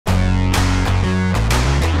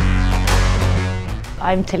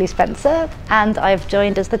I'm Tilly Spencer and I've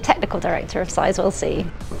joined as the Technical Director of Sizewell C.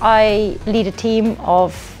 I lead a team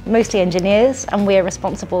of mostly engineers and we're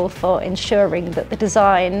responsible for ensuring that the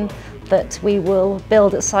design that we will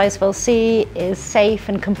build at Sizewell C is safe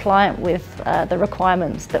and compliant with the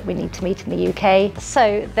requirements that we need to meet in the UK.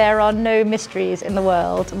 So there are no mysteries in the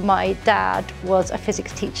world. My dad was a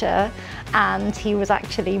physics teacher and he was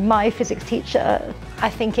actually my physics teacher. I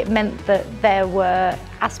think it meant that there were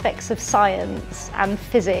aspects of science and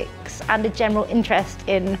physics and a general interest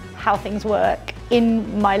in how things work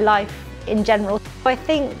in my life in general. I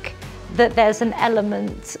think that there's an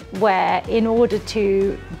element where in order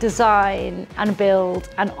to design and build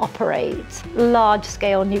and operate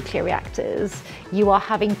large-scale nuclear reactors, you are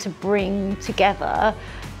having to bring together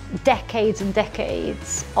decades and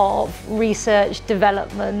decades of research,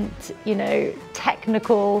 development,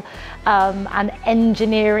 technical and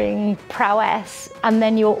engineering prowess. And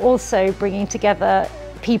then you're also bringing together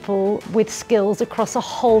people with skills across a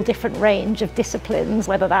whole different range of disciplines,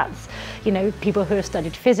 whether that's people who have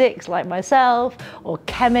studied physics like myself, or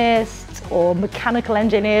chemists, or mechanical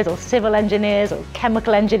engineers, or civil engineers, or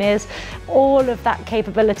chemical engineers. All of that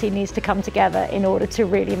capability needs to come together in order to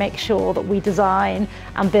really make sure that we design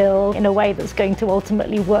and build in a way that's going to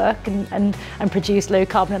ultimately work and produce low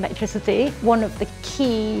carbon electricity. One of the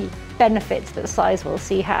key benefits that Sizewell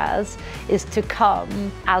C has is to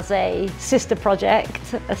come as a sister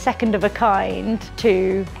project, a second of a kind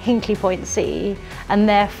to Hinkley Point C, and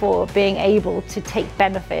therefore being able to take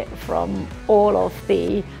benefit from all of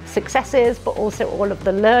the successes but also all of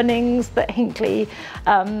the learnings that Hinkley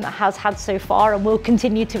has had so far and will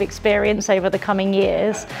continue to experience over the coming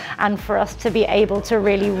years, and for us to be able to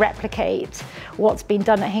really replicate what's been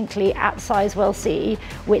done at Hinkley at Sizewell C,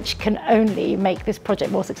 which can only make this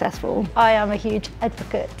project more successful. I am a huge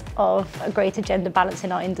advocate of a greater gender balance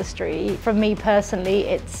in our industry. For me personally,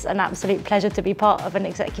 it's an absolute pleasure to be part of an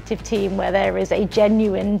executive team where there is a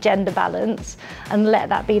genuine gender balance, and let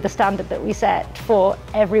that be the standard that we set for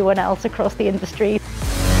everyone else across the industry.